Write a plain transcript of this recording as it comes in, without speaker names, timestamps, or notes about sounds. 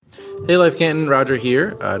Hey Life Canton, Roger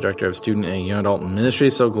here, Director of Student and Young Adult Ministry.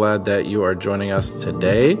 So glad that you are joining us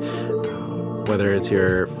today. Whether it's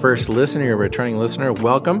your first listener or returning listener,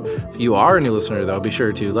 welcome. If you are a new listener, though, be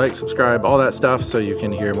sure to like, subscribe, all that stuff so you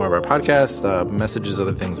can hear more of our podcasts, messages,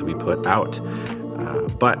 other things that we put out.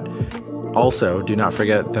 But also, do not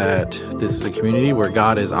forget that this is a community where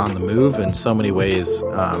God is on the move in so many ways,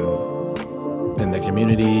 in the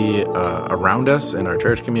community around us, in our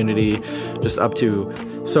church community, just up to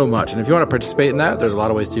so much. And if you want to participate in that, there's a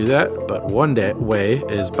lot of ways to do that. But one way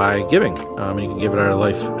is by giving. And you can give at our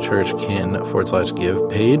Life Church Canton /give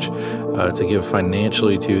page to give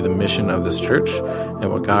financially to the mission of this church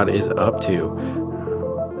and what God is up to.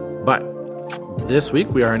 But this week,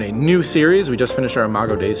 we are in a new series. We just finished our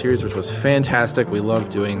Imago Dei series, which was fantastic. We love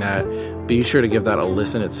doing that. Be sure to give that a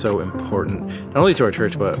listen. It's so important, not only to our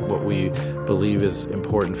church, but what we believe is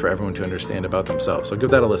important for everyone to understand about themselves. So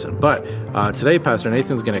give that a listen. But today, Pastor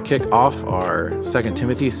Nathan's going to kick off our 2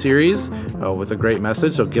 Timothy series with a great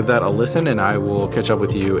message. So give that a listen, and I will catch up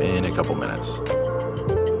with you in a couple minutes.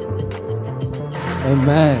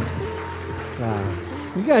 Amen.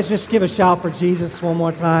 You guys just give a shout for Jesus one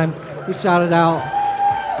more time. You shout it out.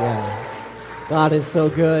 Yeah. God is so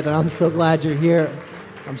good, and I'm so glad you're here.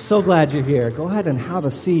 I'm so glad you're here. Go ahead and have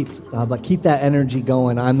a seat, but keep that energy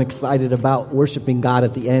going. I'm excited about worshiping God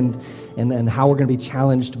at the end and how we're going to be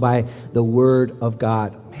challenged by the Word of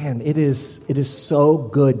God. Man, it is so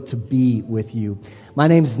good to be with you. My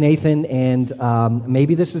name is Nathan, and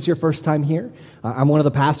maybe this is your first time here. I'm one of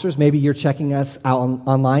the pastors. Maybe you're checking us out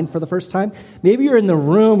online for the first time. Maybe you're in the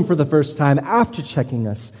room for the first time after checking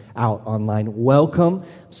us out online. Welcome.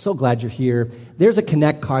 I'm so glad you're here. There's a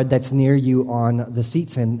Connect card that's near you on the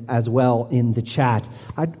seats and as well in the chat.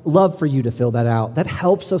 I'd love for you to fill that out. That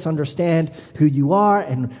helps us understand who you are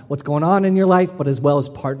and what's going on in your life, but as well as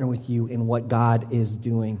partner with you in what God is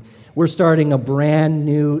doing. We're starting a brand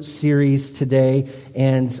new series today,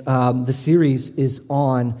 and the series is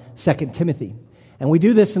on 2 Timothy. And we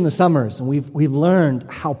do this in the summers, and we've learned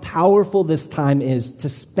how powerful this time is to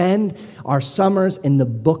spend our summers in the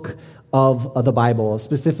book of the Bible.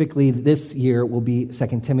 Specifically, this year will be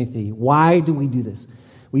 2 Timothy. Why do we do this?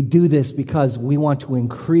 We do this because we want to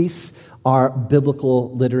increase our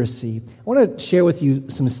biblical literacy. I want to share with you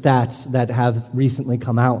some stats that have recently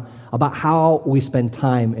come out about how we spend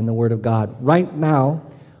time in the Word of God. Right now,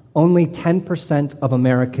 only 10% of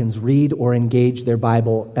Americans read or engage their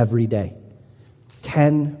Bible every day.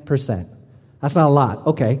 10%. That's not a lot.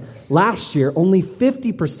 Okay. Last year, only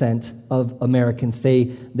 50% of Americans say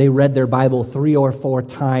they read their Bible 3 or 4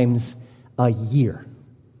 times a year.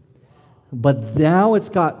 But now it's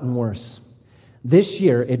gotten worse. This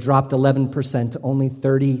year, it dropped 11% to only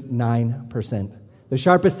 39%. The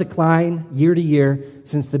sharpest decline year to year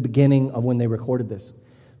since the beginning of when they recorded this.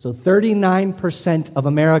 So 39% of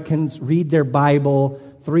Americans read their Bible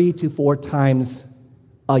 3 to 4 times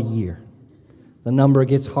a year. The number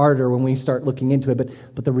gets harder when we start looking into it,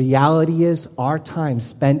 but the reality is our time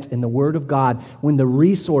spent in the Word of God, when the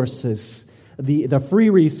resources, the free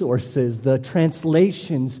resources, the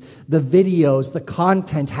translations, the videos, the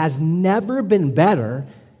content has never been better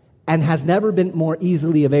and has never been more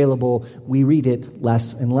easily available, we read it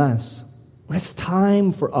less and less. It's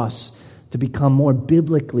time for us to become more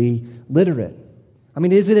biblically literate. I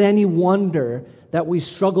mean, is it any wonder that we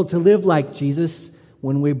struggle to live like Jesus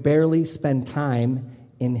when we barely spend time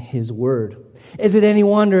in His Word? Is it any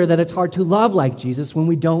wonder that it's hard to love like Jesus when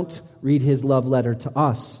we don't read His love letter to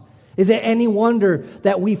us? Is it any wonder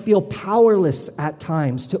that we feel powerless at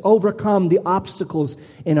times to overcome the obstacles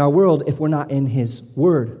in our world if we're not in His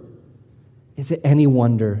Word? Is it any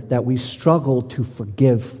wonder that we struggle to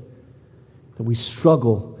forgive, that we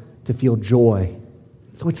struggle to feel joy?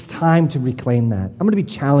 So it's time to reclaim that. I'm going to be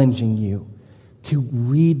challenging you to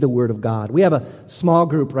read the Word of God. We have a small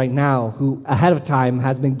group right now who ahead of time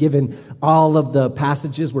has been given all of the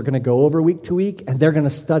passages we're going to go over week to week, and they're going to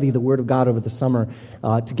study the Word of God over the summer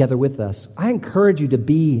together with us. I encourage you to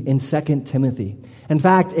be in 2 Timothy. In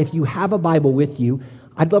fact, if you have a Bible with you,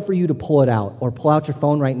 I'd love for you to pull it out or pull out your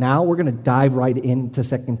phone right now. We're going to dive right into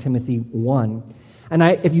 2 Timothy 1. And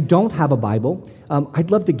if you don't have a Bible,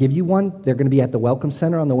 I'd love to give you one. They're going to be at the Welcome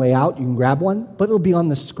Center on the way out. You can grab one, but it'll be on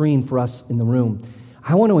the screen for us in the room.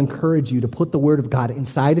 I want to encourage you to put the Word of God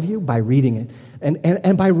inside of you by reading it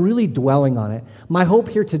and by really dwelling on it. My hope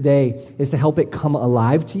here today is to help it come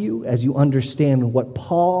alive to you as you understand what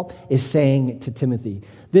Paul is saying to Timothy.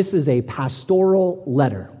 This is a pastoral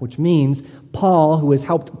letter, which means Paul, who has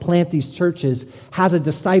helped plant these churches, has a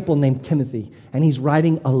disciple named Timothy, and he's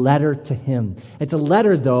writing a letter to him. It's a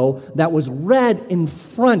letter, though, that was read in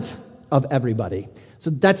front of everybody. So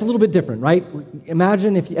that's a little bit different, right?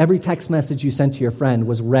 Imagine if every text message you sent to your friend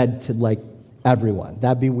was read to like everyone.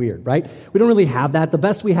 That'd be weird, right? We don't really have that. The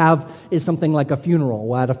best we have is something like a funeral.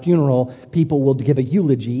 Well, at a funeral, people will give a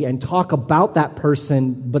eulogy and talk about that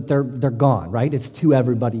person, but they're gone, right? It's to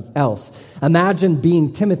everybody else. Imagine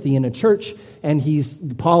being Timothy in a church, and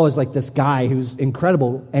Paul is like this guy who's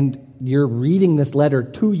incredible, and you're reading this letter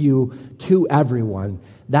to you, to everyone.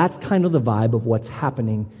 That's kind of the vibe of what's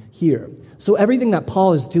happening here. So everything that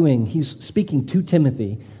Paul is doing, he's speaking to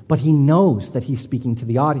Timothy, but he knows that he's speaking to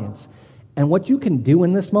the audience. And what you can do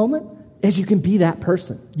in this moment is you can be that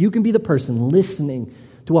person. You can be the person listening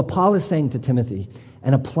to what Paul is saying to Timothy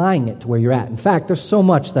and applying it to where you're at. In fact, there's so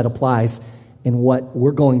much that applies in what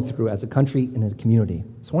we're going through as a country and as a community.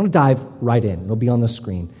 So I want to dive right in. It'll be on the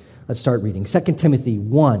screen. Let's start reading. 2 Timothy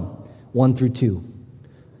 1 through 2.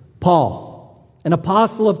 Paul, an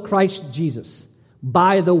apostle of Christ Jesus,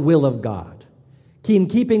 by the will of God, in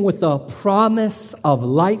keeping with the promise of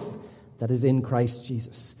life that is in Christ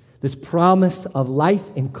Jesus. This promise of life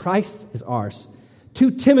in Christ is ours.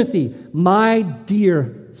 To Timothy, my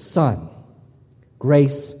dear son,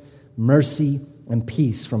 grace, mercy, and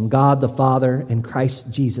peace from God the Father and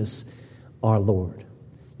Christ Jesus, our Lord.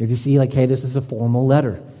 You see, like, hey, this is a formal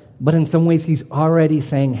letter. But in some ways, he's already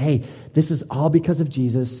saying, hey, this is all because of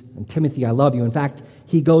Jesus. And Timothy, I love you. In fact,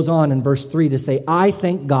 he goes on in verse 3 to say, I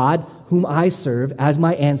thank God, whom I serve, as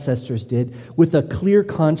my ancestors did, with a clear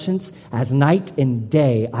conscience, as night and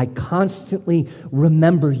day. I constantly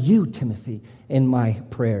remember you, Timothy, in my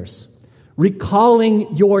prayers.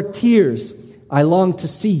 Recalling your tears, I long to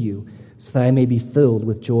see you, so that I may be filled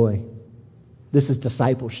with joy. This is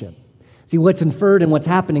discipleship. See, what's inferred and what's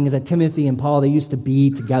happening is that Timothy and Paul, they used to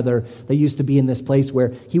be together. They used to be in this place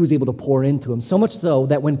where he was able to pour into him. So much so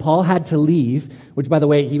that when Paul had to leave, which, by the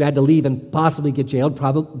way, he had to leave and possibly get jailed,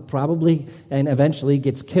 probably and eventually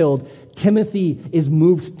gets killed, Timothy is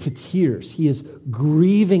moved to tears. He is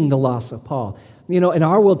grieving the loss of Paul. You know, in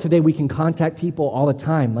our world today, we can contact people all the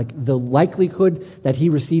time. Like, the likelihood that he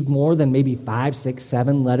received more than maybe 5, 6,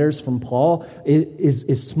 7 letters from Paul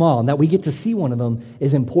is small. And that we get to see one of them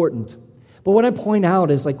is important. But what I point out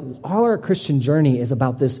is, like, all our Christian journey is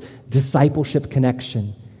about this discipleship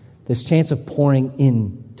connection, this chance of pouring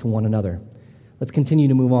in to one another. Let's continue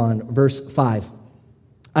to move on. Verse 5.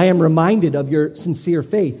 I am reminded of your sincere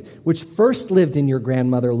faith, which first lived in your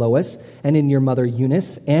grandmother Lois and in your mother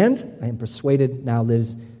Eunice, and I am persuaded now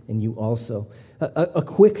lives in you also. A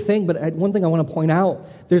quick thing, but one thing I want to point out,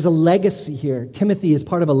 there's a legacy here. Timothy is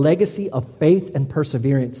part of a legacy of faith and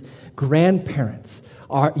perseverance. Grandparents,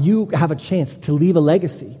 you have a chance to leave a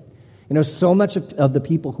legacy. You know, so much of the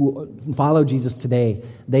people who follow Jesus today,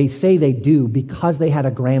 they say they do because they had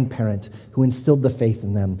a grandparent who instilled the faith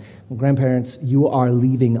in them. Grandparents, you are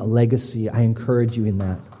leaving a legacy. I encourage you in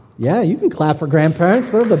that. Yeah, you can clap for grandparents.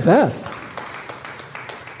 They're the best.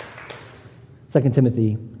 2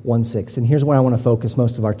 Timothy 1:6. And here's where I want to focus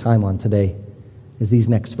most of our time on today, is these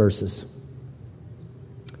next verses.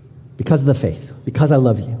 Because of the faith, because I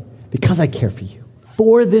love you, because I care for you.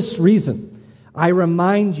 For this reason, I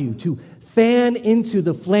remind you to fan into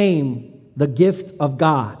the flame the gift of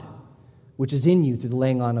God, which is in you through the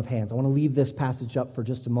laying on of hands. I want to leave this passage up for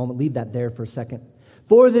just a moment. Leave that there for a second.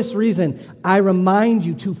 For this reason, I remind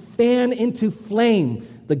you to fan into flame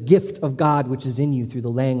the gift of God, which is in you through the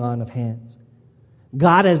laying on of hands.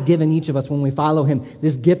 God has given each of us, when we follow him,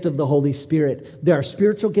 this gift of the Holy Spirit. There are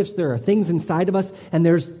spiritual gifts, there are things inside of us, and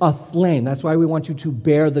there's a flame. That's why we want you to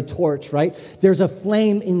bear the torch, right? There's a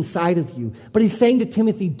flame inside of you. But he's saying to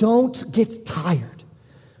Timothy, don't get tired.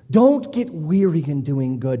 Don't get weary in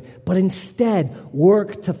doing good, but instead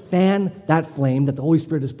work to fan that flame that the Holy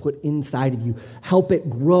Spirit has put inside of you. Help it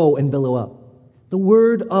grow and billow up. The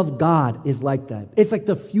Word of God is like that. It's like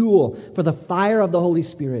the fuel for the fire of the Holy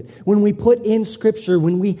Spirit. When we put in Scripture,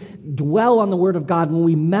 when we dwell on the Word of God, when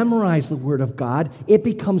we memorize the Word of God, it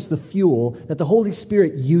becomes the fuel that the Holy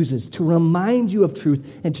Spirit uses to remind you of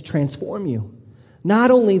truth and to transform you.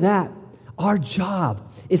 Not only that, our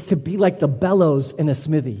job is to be like the bellows in a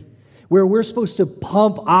smithy, where we're supposed to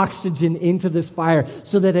pump oxygen into this fire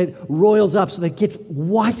so that it roils up, so that it gets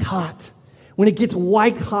white hot. When it gets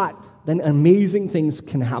white hot, then amazing things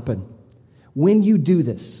can happen. When you do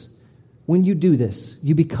this,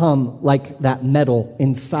 you become like that metal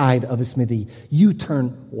inside of a smithy. You turn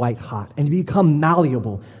white hot and you become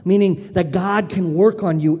malleable, meaning that God can work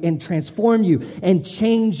on you and transform you and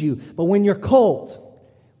change you. But when you're cold,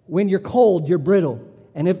 you're brittle.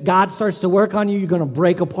 And if God starts to work on you, you're going to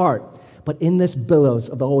break apart. But in this billows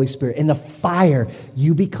of the Holy Spirit, in the fire,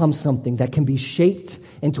 you become something that can be shaped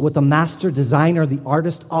into what the master designer, the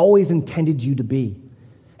artist, always intended you to be.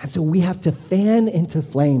 And so we have to fan into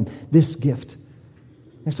flame this gift.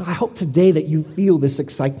 And so I hope today that you feel this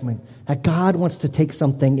excitement, that God wants to take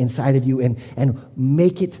something inside of you and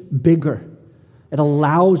make it bigger. It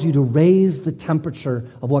allows you to raise the temperature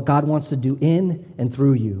of what God wants to do in and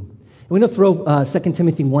through you. We're going to throw 2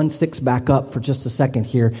 Timothy 1:6 back up for just a second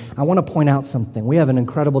here. I want to point out something. We have an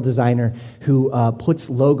incredible designer who puts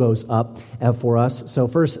logos up for us. So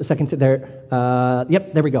first, there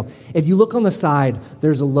we go. If you look on the side,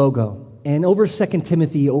 there's a logo. And over 2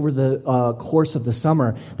 Timothy, over the course of the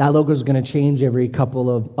summer, that logo is going to change every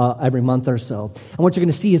month or so. And what you're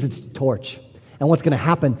going to see is it's a torch. And what's going to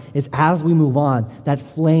happen is as we move on, that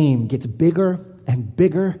flame gets bigger and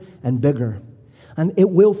bigger and bigger. And it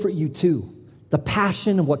will for you too. The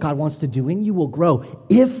passion of what God wants to do in you will grow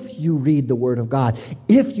if you read the Word of God,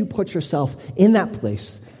 if you put yourself in that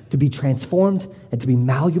place to be transformed and to be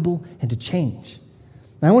malleable and to change.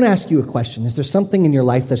 Now, I want to ask you a question. Is there something in your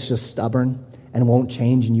life that's just stubborn and won't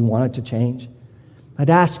change and you want it to change? I'd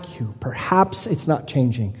ask you, perhaps it's not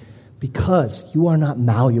changing because you are not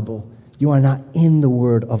malleable. You are not in the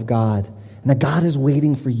Word of God. And that God is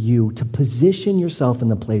waiting for you to position yourself in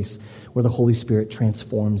the place where the Holy Spirit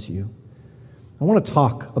transforms you. I want to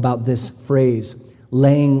talk about this phrase,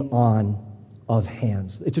 laying on of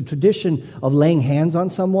hands. It's a tradition of laying hands on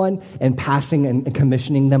someone and passing and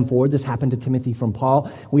commissioning them forward. This happened to Timothy from Paul.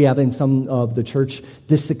 We have in some of the church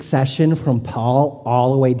this succession from Paul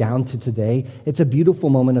all the way down to today. It's a beautiful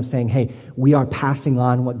moment of saying, hey, we are passing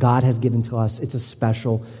on what God has given to us. It's a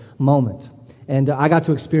special moment. And I got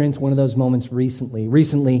to experience one of those moments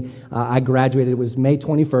recently. I graduated. It was May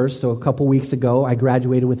 21st, so a couple weeks ago. I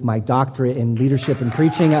graduated with my doctorate in leadership and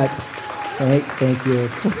preaching. Thank you.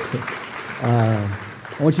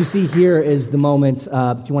 What you see here is the moment,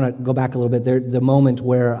 if you want to go back a little bit, the moment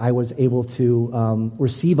where I was able to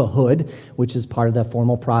receive a hood, which is part of the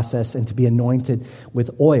formal process, and to be anointed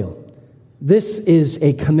with oil. This is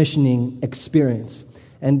a commissioning experience.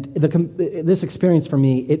 And this experience for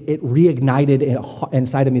me, it reignited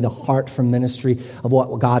inside of me the heart for ministry of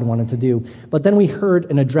what God wanted to do. But then we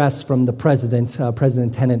heard an address from the president,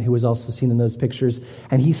 President Tennant, who was also seen in those pictures,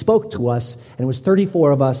 and he spoke to us, and it was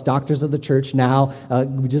 34 of us, doctors of the church now,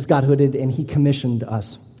 we just got hooded, and he commissioned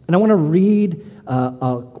us. And I want to read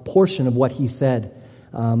a portion of what he said.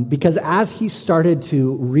 Because as he started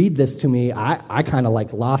to read this to me, I kind of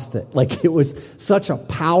lost it. It was such a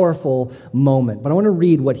powerful moment. But I want to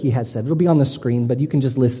read what he has said. It'll be on the screen, but you can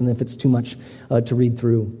just listen if it's too much to read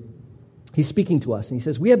through. He's speaking to us, and he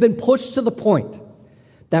says, "We have been pushed to the point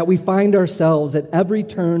that we find ourselves at every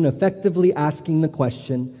turn effectively asking the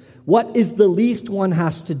question, what is the least one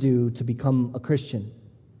has to do to become a Christian?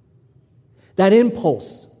 That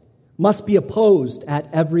impulse must be opposed at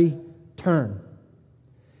every turn.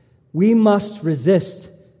 We must resist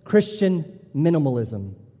Christian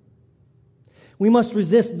minimalism. We must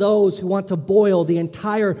resist those who want to boil the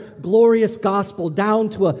entire glorious gospel down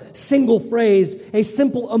to a single phrase, a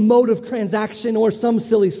simple emotive transaction, or some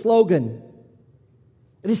silly slogan.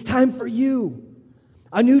 It is time for you,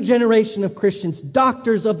 a new generation of Christians,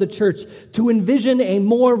 doctors of the church, to envision a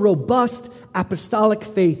more robust apostolic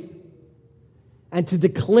faith and to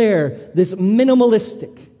declare this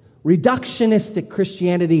minimalistic, reductionistic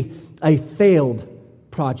Christianity a failed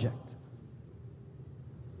project."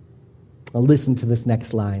 Now listen to this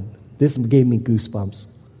next line. This gave me goosebumps.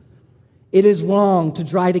 "It is wrong to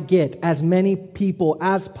try to get as many people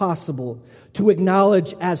as possible to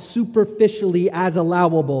acknowledge as superficially as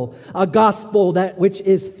allowable a gospel which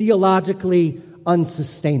is theologically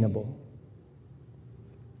unsustainable."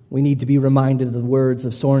 We need to be reminded of the words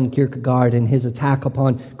of Soren Kierkegaard in his attack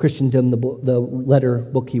upon Christendom, the letter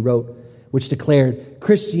book he wrote, which declared,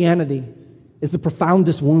 "Christianity is the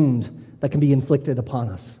profoundest wound that can be inflicted upon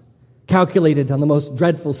us, calculated on the most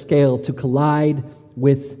dreadful scale to collide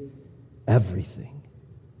with everything."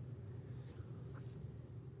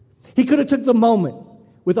 He could have took the moment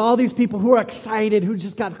with all these people who are excited, who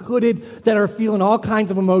just got hooded, that are feeling all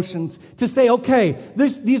kinds of emotions, to say, okay,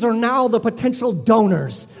 these are now the potential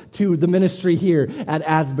donors to the ministry here at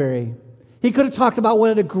Asbury. He could have talked about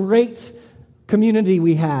what a great community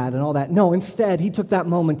we had and all that. No, instead, he took that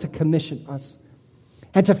moment to commission us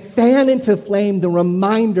and to fan into flame the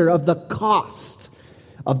reminder of the cost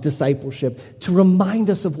of discipleship, to remind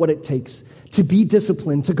us of what it takes to be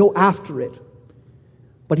disciplined, to go after it.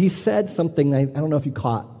 But he said something, I don't know if you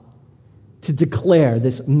caught, to declare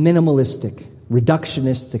this minimalistic,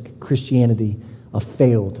 reductionistic Christianity a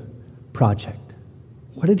failed project.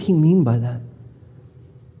 What did he mean by that?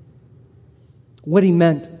 What he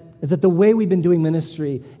meant is that the way we've been doing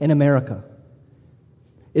ministry in America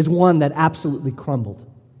is one that absolutely crumbled.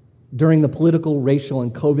 during the political, racial,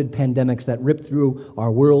 and COVID pandemics that ripped through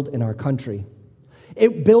our world and our country.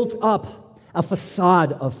 It built up a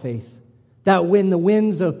facade of faith that when the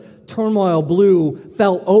winds of turmoil blew,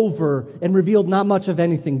 fell over and revealed not much of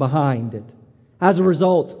anything behind it. As a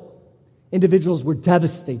result, individuals were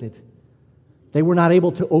devastated. They were not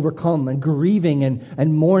able to overcome and grieving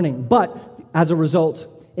and mourning. But as a result,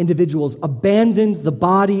 individuals abandoned the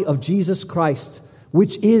body of Jesus Christ,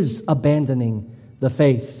 which is abandoning the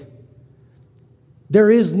faith. There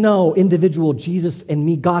is no individual Jesus and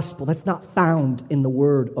me gospel. That's not found in the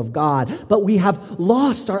Word of God. But we have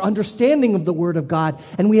lost our understanding of the Word of God,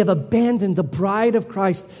 and we have abandoned the bride of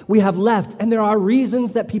Christ. We have left, and there are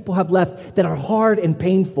reasons that people have left that are hard and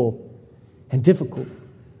painful and difficult.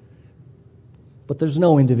 But there's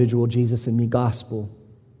no individual Jesus and me gospel.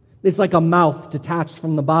 It's like a mouth detached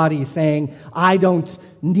from the body saying, I don't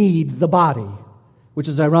need the body, which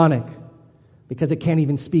is ironic because it can't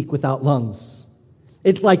even speak without lungs.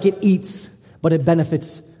 It's like it eats, but it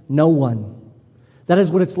benefits no one. That is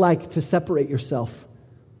what it's like to separate yourself.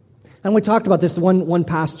 And we talked about this. One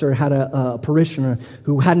pastor had a parishioner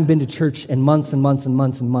who hadn't been to church in months and months and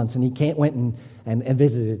months and months, and he went and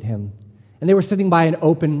visited him. And they were sitting by an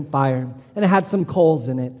open fire, and it had some coals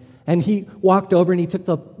in it. And he walked over and he took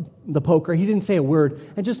the poker. He didn't say a word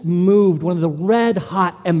and just moved one of the red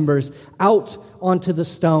hot embers out onto the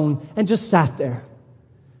stone and just sat there.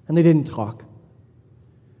 And they didn't talk.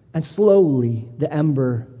 And slowly the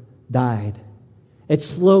ember died.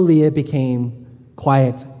 It became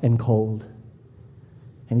quiet and cold.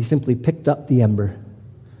 And he simply picked up the ember,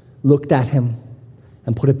 looked at him,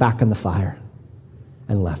 and put it back in the fire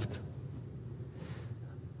and left.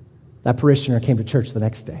 That parishioner came to church the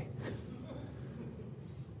next day.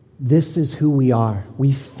 This is who we are.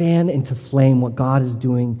 We fan into flame what God is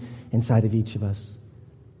doing inside of each of us.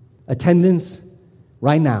 Attendance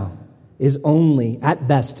right now is only, at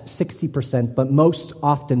best, 60%, but most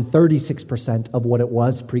often 36% of what it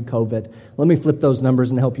was pre-COVID. Let me flip those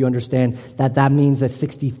numbers and help you understand that means that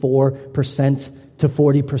 64% to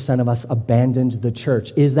 40% of us abandoned the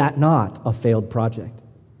church. Is that not a failed project?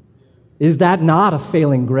 Is that not a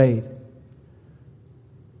failing grade?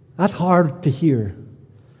 That's hard to hear,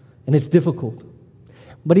 and it's difficult.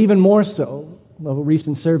 But even more so, a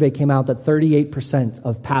recent survey came out that 38%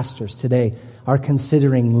 of pastors today are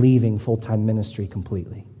considering leaving full-time ministry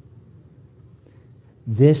completely.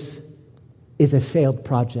 This is a failed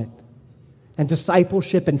project. And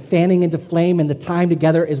discipleship and fanning into flame and the time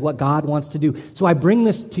together is what God wants to do. So I bring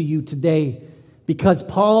this to you today because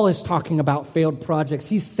Paul is talking about failed projects.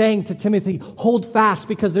 He's saying to Timothy, hold fast,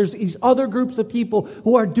 because there's these other groups of people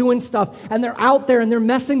who are doing stuff and they're out there and they're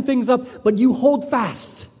messing things up, but you hold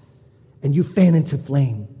fast and you fan into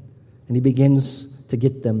flame. And he begins to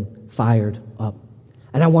get them fired up.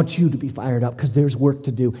 And I want you to be fired up because there's work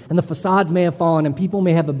to do. And the facades may have fallen and people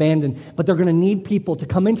may have abandoned, but they're going to need people to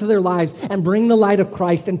come into their lives and bring the light of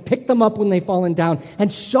Christ and pick them up when they've fallen down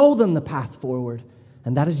and show them the path forward.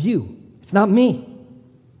 And that is you. It's not me.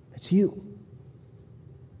 It's you.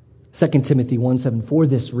 2 Timothy 1:7, for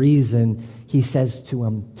this reason, he says to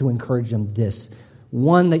him, to encourage him, this.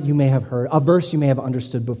 One that you may have heard, a verse you may have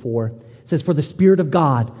understood before. It says, for the Spirit of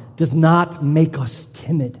God does not make us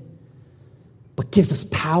timid, but gives us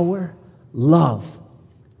power, love,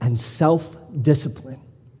 and self-discipline.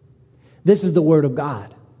 This is the Word of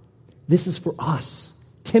God. This is for us.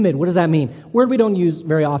 Timid, what does that mean? Word we don't use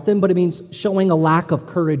very often, but it means showing a lack of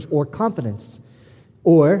courage or confidence,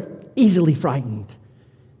 or easily frightened.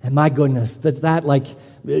 And my goodness, does that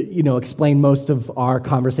explain most of our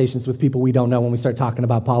conversations with people we don't know when we start talking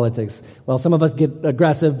about politics? Well, some of us get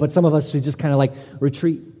aggressive, but some of us should just kind of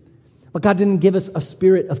retreat. But God didn't give us a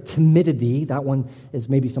spirit of timidity. That one is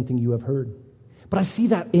maybe something you have heard. But I see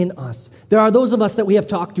that in us. There are those of us that we have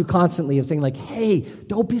talked to constantly of saying hey,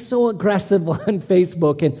 don't be so aggressive on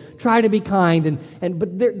Facebook and try to be kind.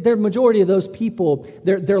 But the majority of those people,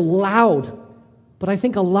 they're loud. But I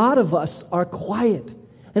think a lot of us are quiet.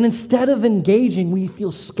 And instead of engaging, we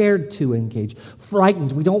feel scared to engage,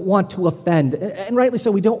 frightened. We don't want to offend. And rightly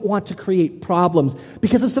so, we don't want to create problems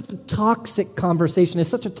because it's such a toxic conversation. It's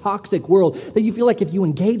such a toxic world that you feel like if you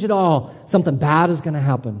engage at all, something bad is going to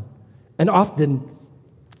happen. And often,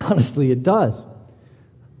 honestly, it does.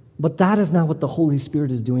 But that is not what the Holy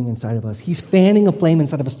Spirit is doing inside of us. He's fanning a flame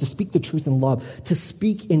inside of us to speak the truth in love, to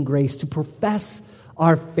speak in grace, to profess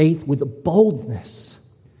our faith with boldness.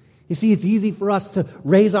 You see, it's easy for us to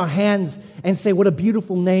raise our hands and say what a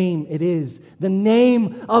beautiful name it is. The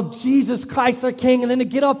name of Jesus Christ our King. And then to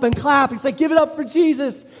get up and clap. It's give it up for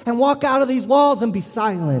Jesus and walk out of these walls and be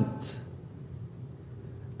silent.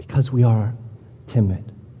 Because we are timid.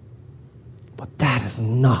 But that is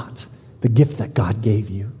not the gift that God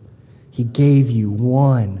gave you. He gave you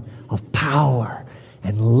one of power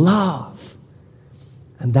and love.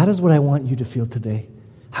 And that is what I want you to feel today.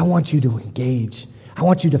 I want you to engage. I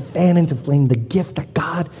want you to fan into flame the gift that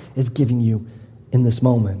God is giving you in this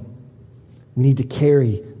moment. We need to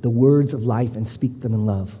carry the words of life and speak them in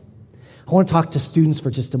love. I want to talk to students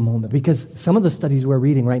for just a moment because some of the studies we're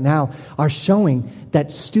reading right now are showing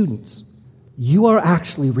that students, you are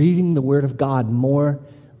actually reading the Word of God more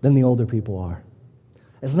than the older people are.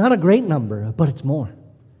 It's not a great number, but it's more.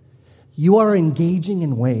 You are engaging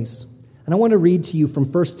in ways. And I want to read to you from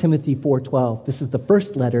 1 Timothy 4:12. This is the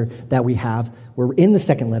first letter that we have. We're in the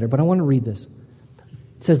second letter, but I want to read this.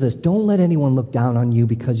 It says this, don't let anyone look down on you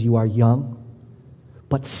because you are young,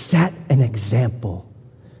 but set an example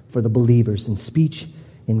for the believers in speech,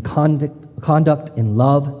 in conduct, in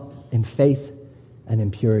love, in faith, and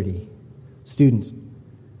in purity. Students,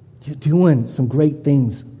 you're doing some great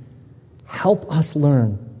things. Help us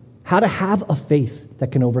learn how to have a faith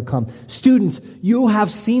that can overcome. Students, you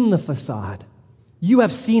have seen the facade. You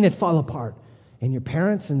have seen it fall apart in your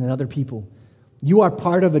parents and in other people. You are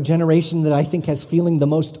part of a generation that I think has feeling the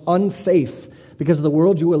most unsafe because of the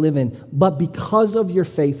world you will live in. But because of your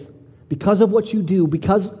faith, because of what you do,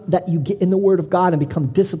 because that you get in the Word of God and become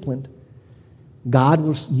disciplined, God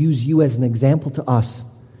will use you as an example to us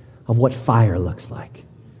of what fire looks like,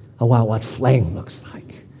 of what flame looks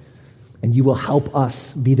like. And you will help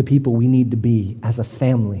us be the people we need to be as a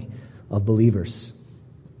family of believers.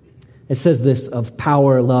 It says this of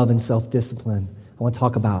power, love, and self-discipline. I want to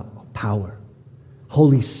talk about power.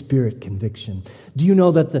 Holy Spirit conviction. Do you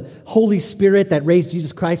know that the Holy Spirit that raised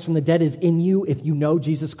Jesus Christ from the dead is in you if you know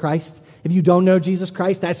Jesus Christ? If you don't know Jesus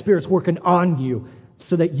Christ, that Spirit's working on you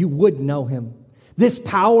so that you would know Him. This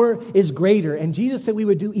power is greater, and Jesus said we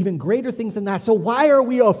would do even greater things than that. So why are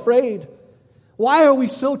we afraid? Why are we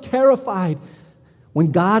so terrified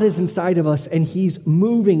when God is inside of us and He's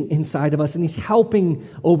moving inside of us and He's helping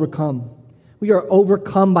overcome? We are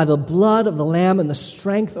overcome by the blood of the Lamb and the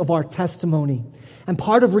strength of our testimony. And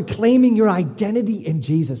part of reclaiming your identity in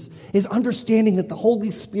Jesus is understanding that the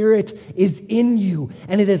Holy Spirit is in you.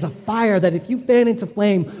 And it is a fire that if you fan into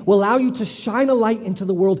flame will allow you to shine a light into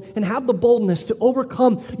the world and have the boldness to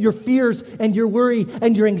overcome your fears and your worry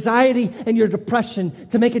and your anxiety and your depression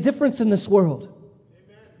to make a difference in this world.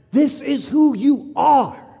 Amen. This is who you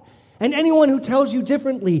are. And anyone who tells you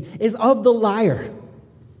differently is of the liar.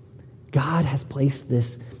 God has placed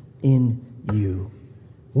this in you.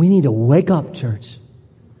 We need to wake up, church.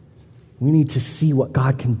 We need to see what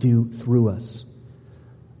God can do through us.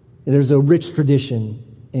 There's a rich tradition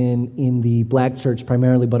in the black church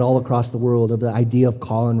primarily, but all across the world, of the idea of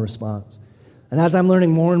call and response. And as I'm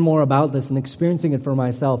learning more and more about this and experiencing it for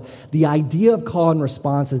myself, the idea of call and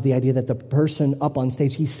response is the idea that the person up on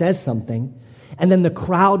stage, he says something, and then the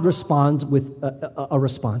crowd responds with a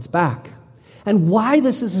response back. And why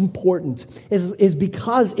this is important is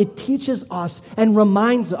because it teaches us and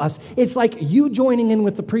reminds us. It's like you joining in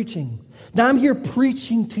with the preaching. Now I'm here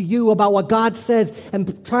preaching to you about what God says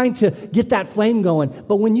and trying to get that flame going.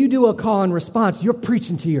 But when you do a call and response, you're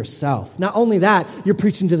preaching to yourself. Not only that, you're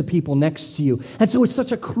preaching to the people next to you. And so it's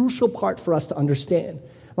such a crucial part for us to understand.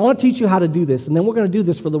 I want to teach you how to do this, and then we're going to do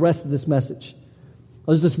this for the rest of this message.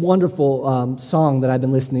 There's this wonderful song that I've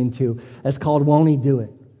been listening to. It's called Won't He Do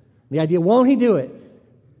It? The idea, won't He do it?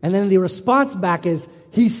 And then the response back is,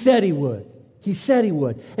 He said He would. He said He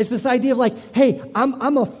would. It's this idea of like, hey,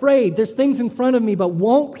 I'm afraid. There's things in front of me, but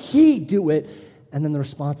won't He do it? And then the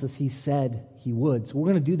response is, He said He would. So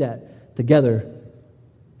we're going to do that together.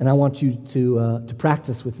 And I want you to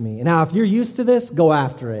practice with me. And now, if you're used to this, go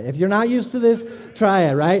after it. If you're not used to this, try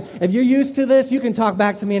it, right? If you're used to this, you can talk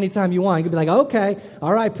back to me anytime you want. You can be like, okay,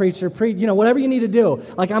 all right, preacher, whatever you need to do.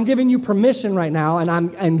 Like, I'm giving you permission right now, and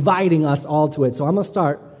I'm inviting us all to it. So I'm going to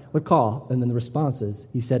start with call, and then the response is,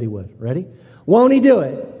 He said He would. Ready? Won't He do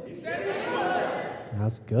it? He said He would.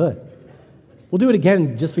 That's good. We'll do it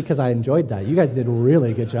again just because I enjoyed that. You guys did a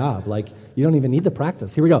really good job. Like, you don't even need the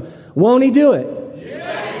practice. Here we go. Won't He do it? He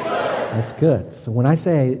said He would. That's good. So when I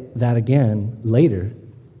say that again later,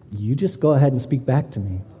 you just go ahead and speak back to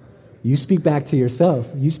me. You speak back to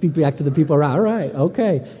yourself. You speak back to the people around. All right,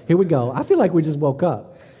 okay, here we go. I feel like we just woke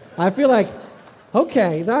up. I feel like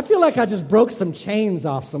I just broke some chains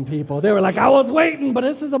off some people. They were like, I was waiting, but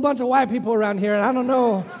this is a bunch of white people around here, and I don't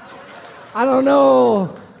know.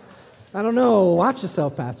 Watch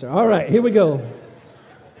yourself, Pastor. All right, here we go.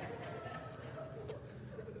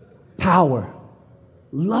 Power.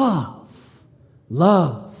 Love.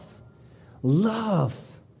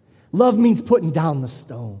 Love means putting down the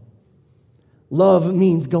stone. Love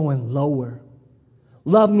means going lower.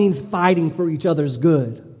 Love means fighting for each other's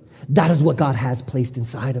good. That is what God has placed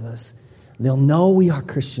inside of us. They'll know we are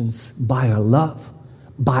Christians by our love.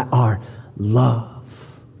 By our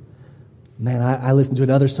love. Man, I listened to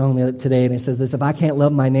another song today, and it says this: if I can't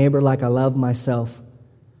love my neighbor like I love myself,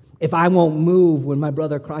 if I won't move when my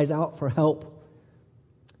brother cries out for help,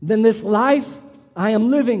 then this life I am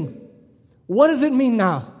living, what does it mean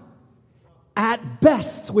now? At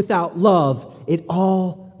best, without love, it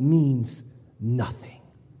all means nothing.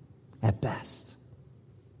 At best,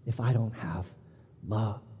 if I don't have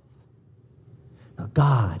love. Now,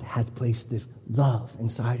 God has placed this love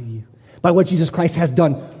inside of you by what Jesus Christ has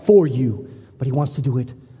done for you, but he wants to do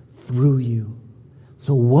it through you.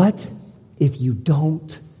 So what if you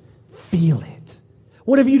don't feel it?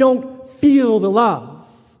 What if you don't feel the love?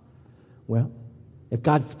 Well, if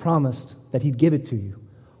God's promised that he'd give it to you,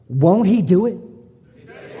 won't he do it?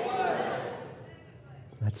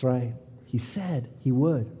 That's right. He said he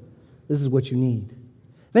would. This is what you need.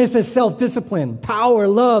 Then it says self-discipline, power,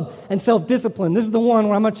 love, and self-discipline. This is the one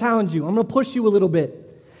where I'm going to challenge you. I'm going to push you a little bit.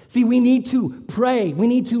 See, we need to pray. We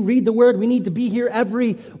need to read the word. We need to be here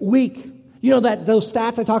every week. You know that those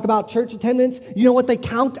stats I talk about, church attendance, you know what they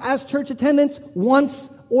count as church attendance? Once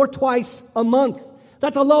or twice a month.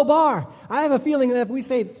 That's a low bar. I have a feeling that if we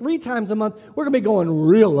say 3 times a month, we're going to be going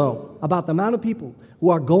real low about the amount of people who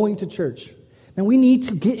are going to church. And we need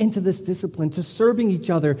to get into this discipline, to serving each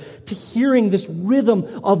other, to hearing this rhythm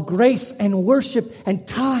of grace and worship and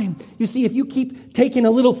time. You see, if you keep taking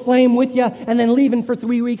a little flame with you and then leaving for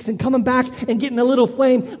 3 weeks and coming back and getting a little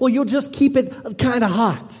flame, well, you'll just keep it kind of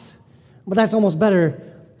hot. But that's almost better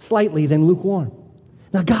slightly than lukewarm.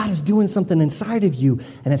 Now, God is doing something inside of you,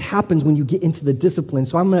 and it happens when you get into the discipline.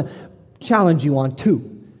 So I'm going to challenge you on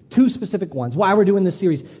two specific ones. Why we're doing this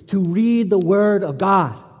series: to read the Word of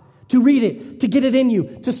God, to read it, to get it in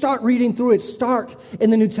you, to start reading through it. Start in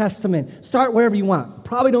the New Testament. Start wherever you want.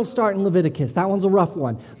 Probably don't start in Leviticus. That one's a rough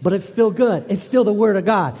one, but it's still good. It's still the Word of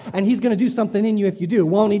God, and he's going to do something in you if you do.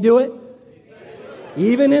 Won't he do it?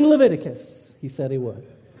 Even in Leviticus, he said he would.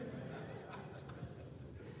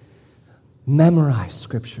 Memorize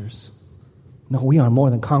scriptures. No, we are more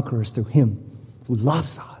than conquerors through him who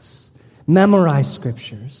loves us. Memorize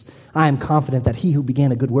scriptures. I am confident that he who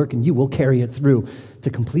began a good work in you will carry it through to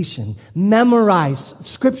completion. Memorize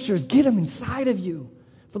scriptures. Get them inside of you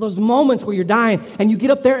for those moments where you're dying and you get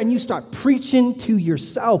up there and you start preaching to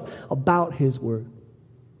yourself about his word.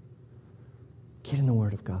 Get in the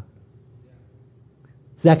word of God.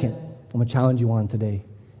 Second, I'm going to challenge you on today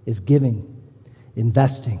is giving,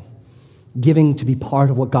 investing. Giving to be part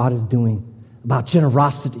of what God is doing, about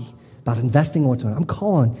generosity, about investing in what's going on. I'm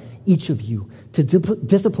calling each of you to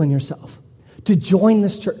discipline yourself, to join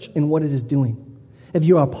this church in what it is doing. If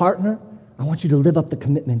you're a partner, I want you to live up to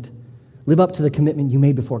the commitment you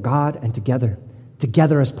made before God and together.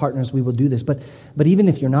 Together as partners, we will do this. But even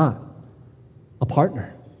if you're not a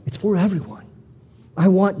partner, it's for everyone. I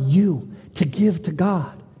want you to give to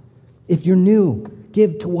God. If you're new,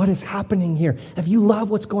 give to what is happening here. If you love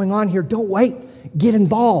what's going on here, don't wait. Get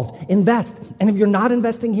involved. Invest. And if you're not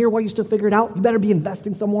investing here while you still figure it out, you better be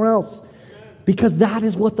investing somewhere else. Because that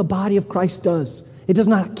is what the body of Christ does. It does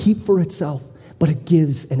not keep for itself, but it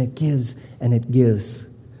gives and it gives and it gives.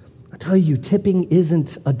 I tell you, tipping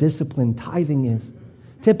isn't a discipline. Tithing is.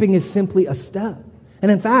 Tipping is simply a step.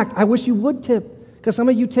 And in fact, I wish you would tip. Because some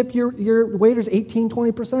of you tip your waiters 18,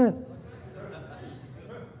 20%.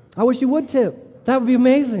 I wish you would tip. That would be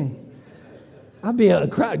amazing. I'd be a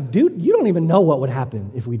crowd. Dude, you don't even know what would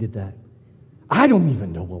happen if we did that. I don't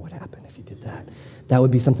even know what would happen if you did that. That would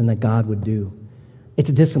be something that God would do. It's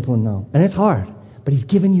a discipline, though, and it's hard, but he's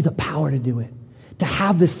given you the power to do it, to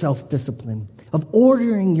have this self-discipline of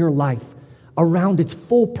ordering your life around its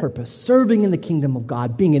full purpose, serving in the kingdom of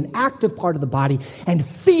God, being an active part of the body, and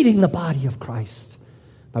feeding the body of Christ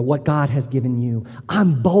by what God has given you.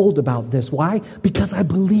 I'm bold about this. Why? Because I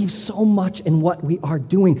believe so much in what we are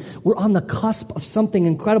doing. We're on the cusp of something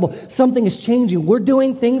incredible. Something is changing. We're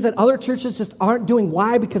doing things that other churches just aren't doing.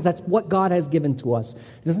 Why? Because that's what God has given to us.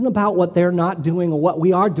 It isn't about what they're not doing or what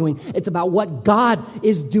we are doing. It's about what God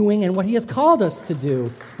is doing and what he has called us to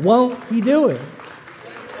do. Won't he do it?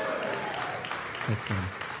 Listen.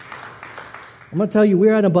 I'm going to tell you,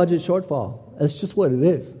 we're at a budget shortfall. That's just what it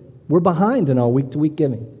is. We're behind in our week-to-week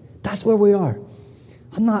giving. That's where we are.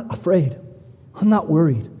 I'm not afraid. I'm not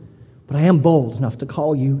worried. But I am bold enough to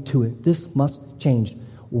call you to it. This must change.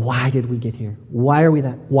 Why did we get here? Why are we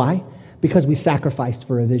that? Why? Because we sacrificed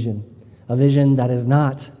for a vision that is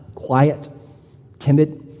not quiet,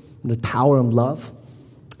 timid, with power and love,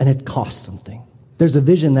 and it costs something. There's a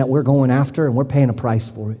vision that we're going after, and we're paying a price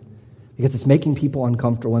for it. because it's making people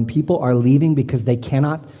uncomfortable, and people are leaving because they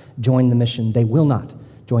cannot join the mission. They will not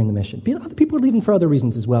join the mission. Other people are leaving for other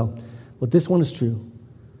reasons as well, but this one is true.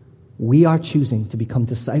 We are choosing to become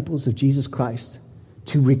disciples of Jesus Christ,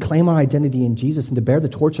 to reclaim our identity in Jesus and to bear the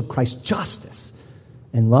torch of Christ's justice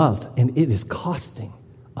and love, and it is costing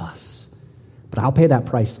us. But I'll pay that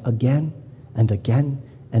price again and again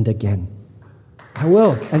and again. I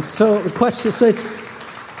will. And so the question is,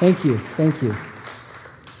 thank you.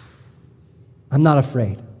 I'm not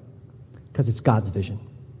afraid because it's God's vision.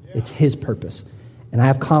 It's His purpose. And I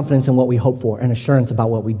have confidence in what we hope for and assurance about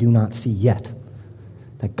what we do not see yet,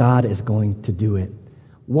 that God is going to do it.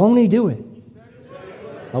 Won't He do it?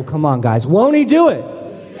 Oh, come on, guys. Won't He do it?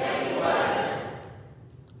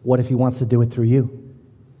 What if He wants to do it through you?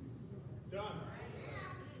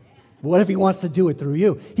 What if He wants to do it through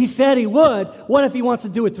you? He said He would. What if He wants to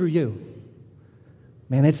do it through you?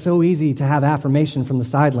 Man, it's so easy to have affirmation from the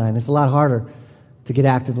sideline. It's a lot harder to get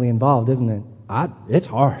actively involved, isn't it? It's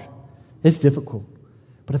hard. It's difficult.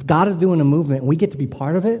 But if God is doing a movement and we get to be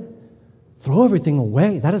part of it, throw everything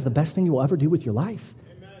away. That is the best thing you will ever do with your life.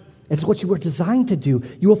 Amen. It's what you were designed to do.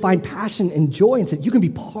 You will find passion and joy, and you can be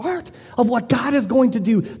part of what God is going to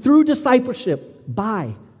do through discipleship,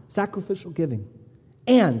 by sacrificial giving,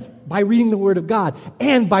 and by reading the Word of God,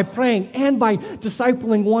 and by praying, and by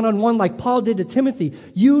discipling one-on-one like Paul did to Timothy.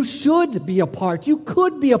 You should be a part. You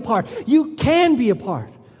could be a part. You can be a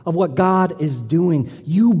part of what God is doing.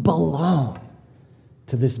 You belong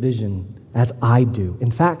to this vision as I do.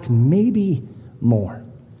 In fact, maybe more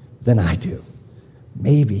than I do.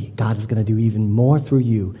 Maybe God is going to do even more through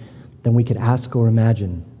you than we could ask or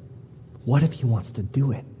imagine. What if He wants to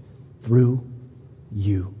do it through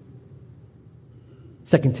you?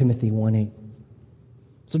 2 Timothy 1:8.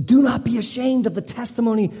 So do not be ashamed of the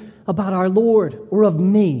testimony about our Lord or of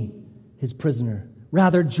me, His prisoner.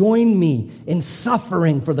 Rather, join me in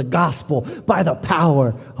suffering for the gospel by the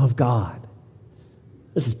power of God.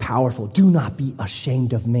 This is powerful. Do not be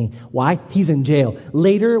ashamed of me. Why? He's in jail.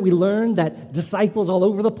 Later, we learn that disciples all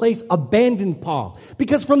over the place abandoned Paul.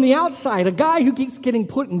 Because from the outside, a guy who keeps getting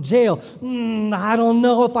put in jail, I don't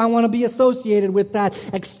know if I want to be associated with that.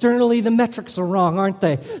 Externally, the metrics are wrong, aren't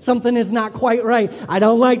they? Something is not quite right. I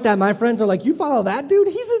don't like that. My friends are like, you follow that dude?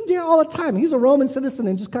 He's in jail all the time. He's a Roman citizen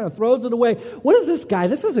and just kind of throws it away. What is this guy?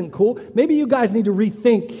 This isn't cool. Maybe you guys need to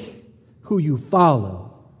rethink who you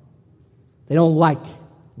follow. They don't like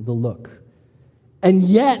the look. And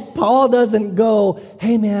yet, Paul doesn't go,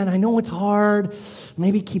 hey man, I know it's hard.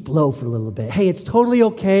 Maybe keep low for a little bit. Hey, it's totally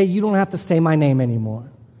okay. You don't have to say my name anymore.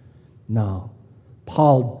 No.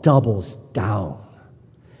 Paul doubles down.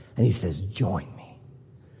 And he says, join me.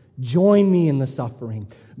 Join me in the suffering.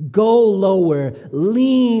 Go lower.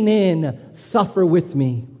 Lean in. Suffer with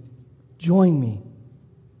me. Join me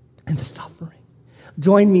in the suffering.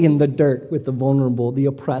 Join me in the dirt with the vulnerable, the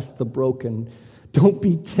oppressed, the broken. Don't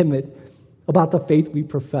be timid about the faith we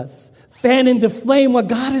profess. Fan into flame what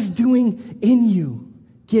God is doing in you.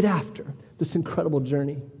 Get after this incredible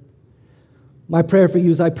journey. My prayer for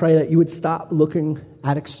you is I pray that you would stop looking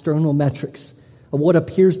at external metrics of what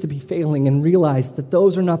appears to be failing and realize that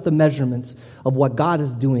those are not the measurements of what God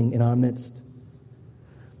is doing in our midst.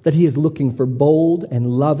 That He is looking for bold and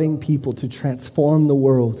loving people to transform the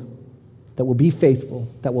world, that will be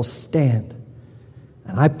faithful, that will stand.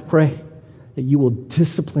 And I pray that you will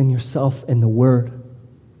discipline yourself in the Word,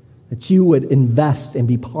 that you would invest and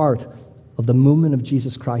be part of the movement of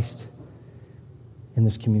Jesus Christ in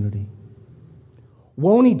this community.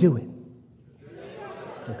 Won't He do it?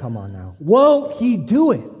 Oh, come on now. Won't He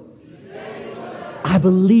do it? I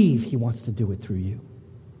believe He wants to do it through you.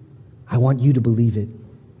 I want you to believe it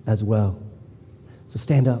as well. So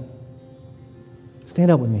stand up.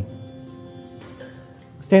 Stand up with me.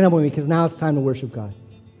 Stand up with me, because now it's time to worship God.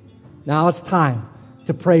 Now it's time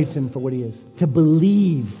to praise Him for what He is, to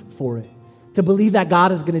believe for it, to believe that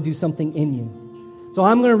God is going to do something in you. So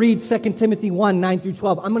I'm going to read 2 Timothy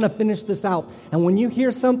 1:9-12. I'm going to finish this out. And when you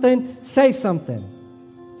hear something, say something.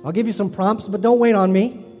 I'll give you some prompts, but don't wait on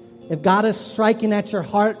me. If God is striking at your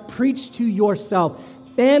heart, preach to yourself.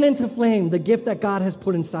 Fan into flame the gift that God has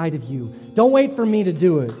put inside of you. Don't wait for me to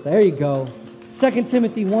do it. There you go. 2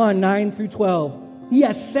 Timothy 1:9-12. He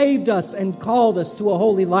has saved us and called us to a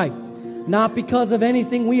holy life, not because of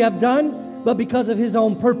anything we have done, but because of His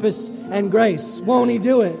own purpose and grace. Won't He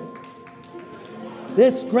do it?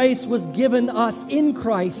 This grace was given us in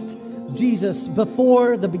Christ Jesus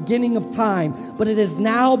before the beginning of time, but it has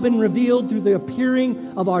now been revealed through the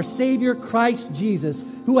appearing of our Savior Christ Jesus,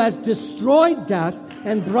 who has destroyed death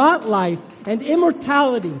and brought life and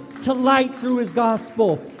immortality to light through His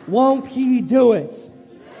gospel. Won't He do it?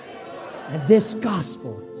 and this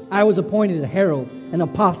gospel. I was appointed a herald, an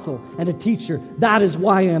apostle, and a teacher. That is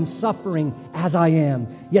why I am suffering as I am.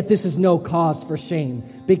 Yet this is no cause for shame,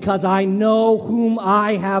 because I know whom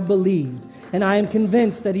I have believed, and I am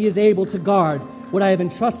convinced that he is able to guard what I have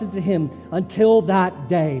entrusted to him until that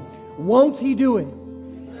day. Won't he do it?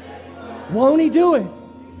 Won't he do it?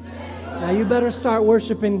 Now you better start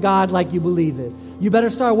worshiping God like you believe it. You better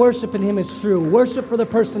start worshiping him as true. Worship for the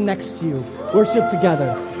person next to you. Worship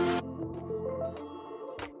together.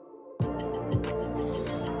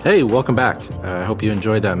 Hey, welcome back. I hope you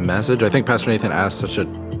enjoyed that message. I think Pastor Nathan asked such a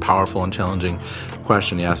powerful and challenging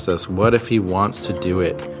question. He asked us, what if he wants to do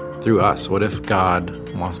it through us? What if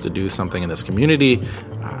God wants to do something in this community,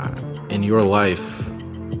 in your life,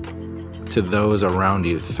 to those around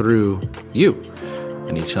you, through you?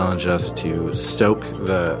 And he challenged us to stoke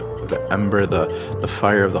the ember, the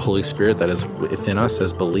fire of the Holy Spirit that is within us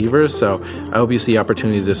as believers. So I hope you see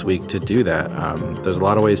opportunities this week to do that. There's a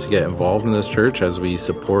lot of ways to get involved in this church as we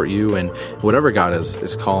support you and whatever God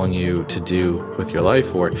is calling you to do with your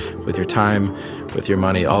life or with your time, with your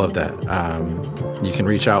money, all of that. You can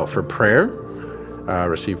reach out for prayer,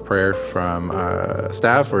 receive prayer from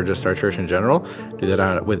staff or just our church in general. Do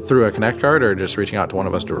that through a Connect card or just reaching out to one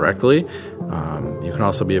of us directly. You can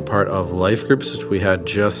also be a part of life groups, which we had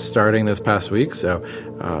just starting this past week. So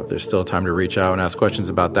there's still time to reach out and ask questions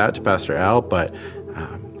about that to Pastor Al. But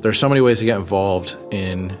there's so many ways to get involved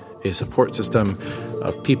in a support system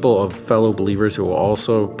of people, of fellow believers who are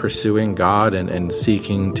also pursuing God and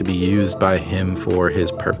seeking to be used by him for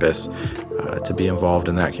his purpose, to be involved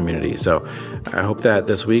in that community. So I hope that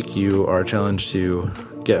this week you are challenged to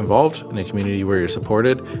get involved in a community where you're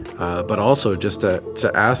supported, but also just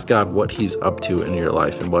to ask God what he's up to in your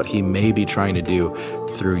life and what he may be trying to do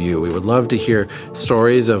through you. We would love to hear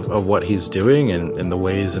stories of what he's doing and the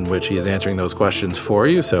ways in which he is answering those questions for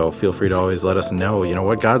you. So feel free to always let us know,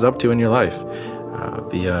 what God's up to in your life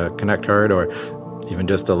via Connect card or even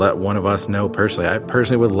just to let one of us know personally. I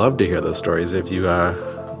personally would love to hear those stories. If you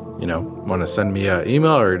want to send me an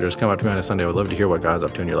email or just come up to me on a Sunday, I would love to hear what God's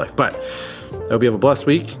up to in your life. But I hope you have a blessed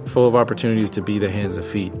week full of opportunities to be the hands and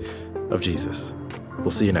feet of Jesus.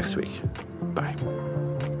 We'll see you next week. Bye.